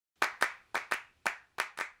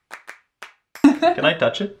Can I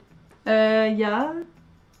touch it? Yeah.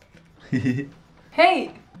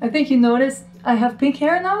 Hey, I think you noticed I have pink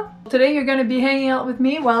hair now. Today you're gonna be hanging out with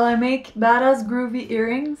me while I make badass groovy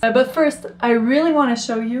earrings. But first, I really want to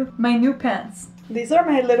show you my new pants. These are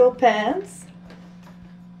my little pants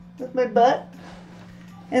with my butt.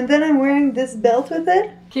 And then I'm wearing this belt with it.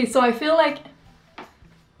 Okay, so I feel like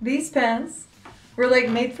these pants were like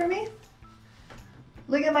made for me.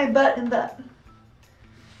 Look at my butt in that.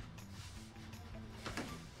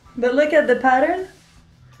 But look at the pattern.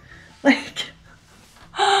 Like,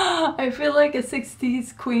 I feel like a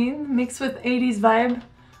 60s queen mixed with 80s vibe.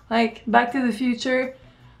 Like Back to the Future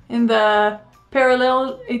in the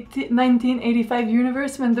parallel 1985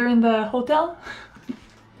 universe when they're in the hotel.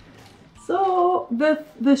 So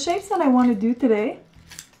the shapes that I want to do today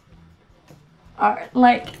are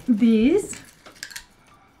like these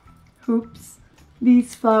hoops,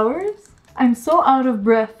 these flowers. I'm so out of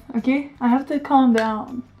breath, okay? I have to calm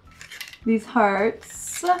down. These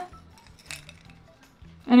hearts.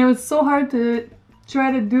 And it was so hard to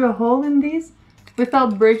try to do a hole in these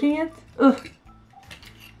without breaking it. Ugh.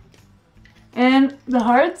 And the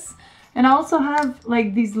hearts. And I also have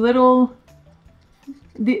like these little...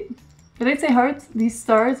 did I say hearts? These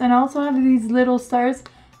stars. And I also have these little stars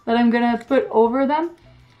that I'm gonna put over them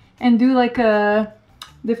and do like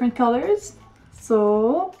different colors.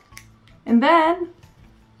 So... and then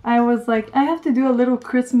I was like, I have to do a little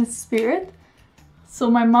Christmas spirit. So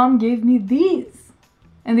my mom gave me these.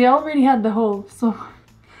 And they already had the hole, so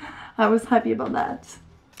I was happy about that.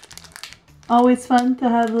 Always fun to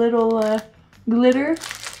have little glitter.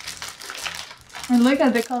 And look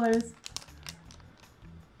at the colors.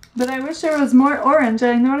 But I wish there was more orange.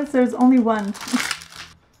 I noticed there's only one.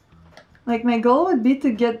 Like, my goal would be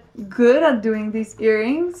to get good at doing these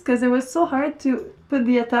earrings because it was so hard to put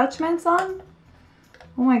the attachments on.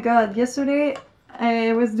 Oh my god, yesterday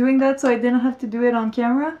I was doing that so I didn't have to do it on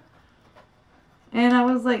camera. And I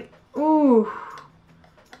was like, ooh,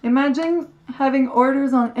 imagine having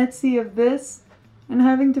orders on Etsy of this and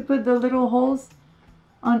having to put the little holes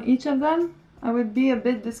on each of them. I would be a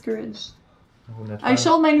bit discouraged. I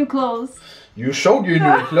showed my new clothes. You showed your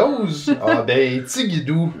new clothes? Oh, they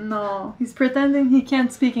do. No, he's pretending he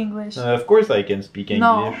can't speak English. Of course I can speak English.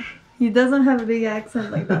 No, he doesn't have a big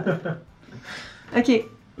accent like that. Okay,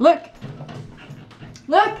 look!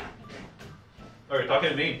 Look! Oh, you're talking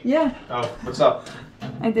to me? Yeah. Oh, what's up?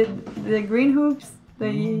 I did the green hoops,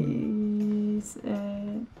 the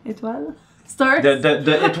étoile, stars.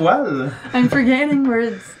 The étoile. I'm forgetting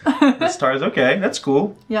words. The stars, okay, that's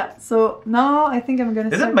cool. Yeah, so now I think I'm gonna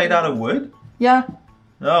Is it made out of wood? Yeah.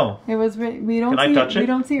 Oh. It was we don't Can see I touch it? We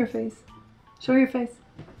don't see your face. Show your face.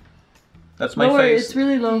 That's my Lower, face. it's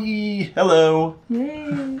really low. Hello.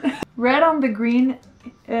 Yay. Red on the green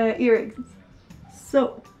earrings.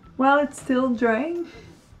 So while it's still drying,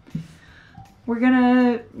 we're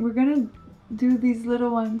gonna do these little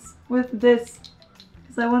ones with this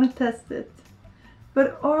because I want to test it.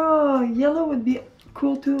 But oh, yellow would be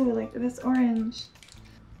cool too, like this orange.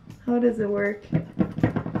 How does it work?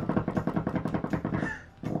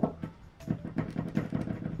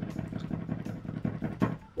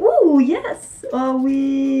 Ooh, yes! Oh,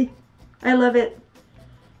 I love it.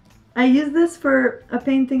 I use this for a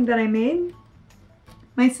painting that I made.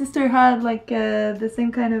 My sister had like the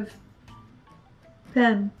same kind of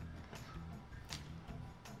pen.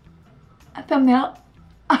 A thumbnail.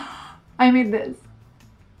 I made this.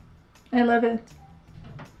 I love it.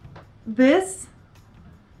 This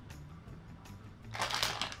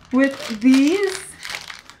with these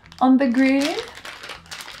on the green.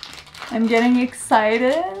 I'm getting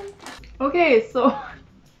excited. Okay, so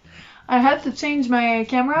I had to change my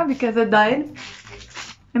camera because it died.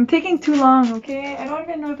 I'm taking too long, okay? I don't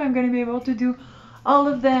even know if I'm gonna be able to do all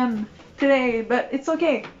of them today, but it's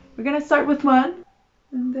okay. We're gonna start with one.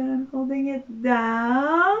 And then I'm holding it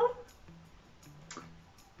down.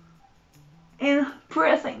 And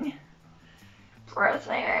pressing.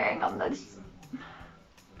 Pressing on this.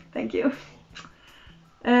 Thank you.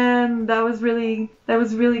 And that was really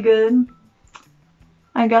good.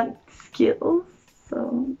 I got skills.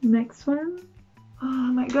 So next one. Oh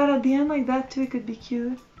my god, at the end like that too, it could be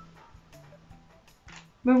cute.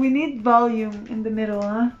 But we need volume in the middle,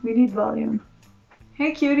 huh? We need volume.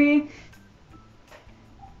 Hey cutie.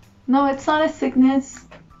 No, it's not a sickness.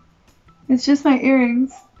 It's just my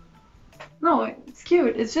earrings. No, it's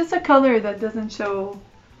cute. It's just a color that doesn't show.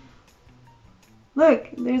 Look,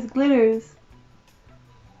 there's glitters.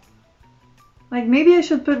 Like maybe I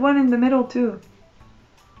should put one in the middle too.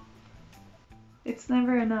 It's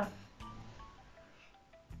never enough.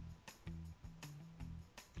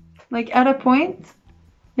 like at a point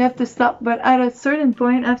you have to stop, but at a certain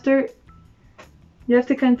point after you have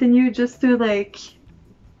to continue just to like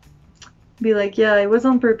be like, yeah, it was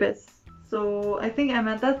on purpose. So I think I'm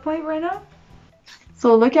at that point right now.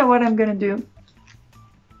 So look at what I'm gonna do.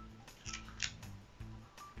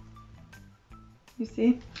 You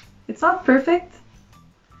see? It's not perfect.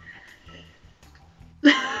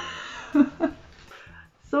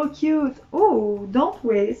 So cute. Oh, don't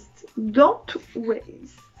waste. Don't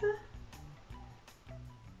waste.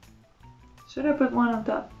 Should I put one on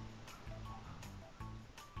top?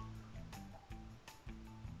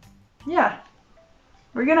 Yeah.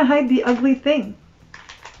 We're gonna hide the ugly thing.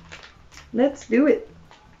 Let's do it.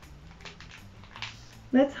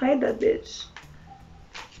 Let's hide that bitch.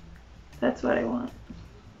 That's what I want.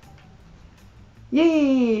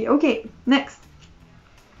 Yay! Okay, next.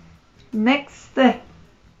 Next.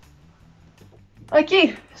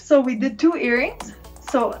 Okay, so we did 2 earrings.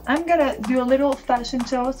 So I'm gonna do a little fashion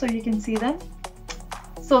show so you can see them.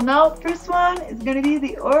 So now first one is gonna be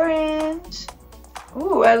the orange.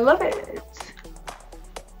 Ooh, I love it.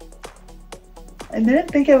 I didn't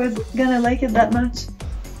think I was gonna like it that much.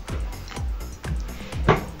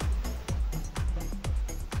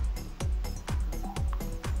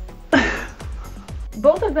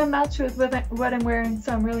 Both of them match with what I'm wearing,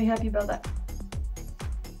 so I'm really happy about that.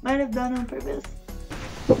 Might have done on purpose.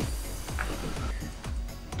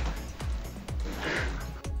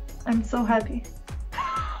 I'm so happy.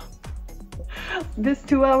 This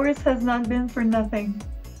 2 hours has not been for nothing.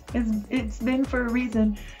 It's been for a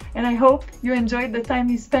reason, and I hope you enjoyed the time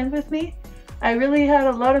you spent with me. I really had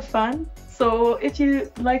a lot of fun, so if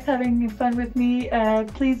you liked having fun with me,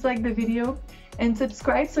 please like the video and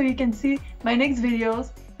subscribe so you can see my next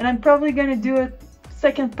videos. And I'm probably gonna do a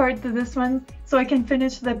second part to this one so I can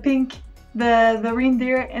finish the pink, the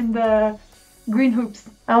reindeer, and the green hoops.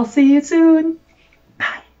 I'll see you soon!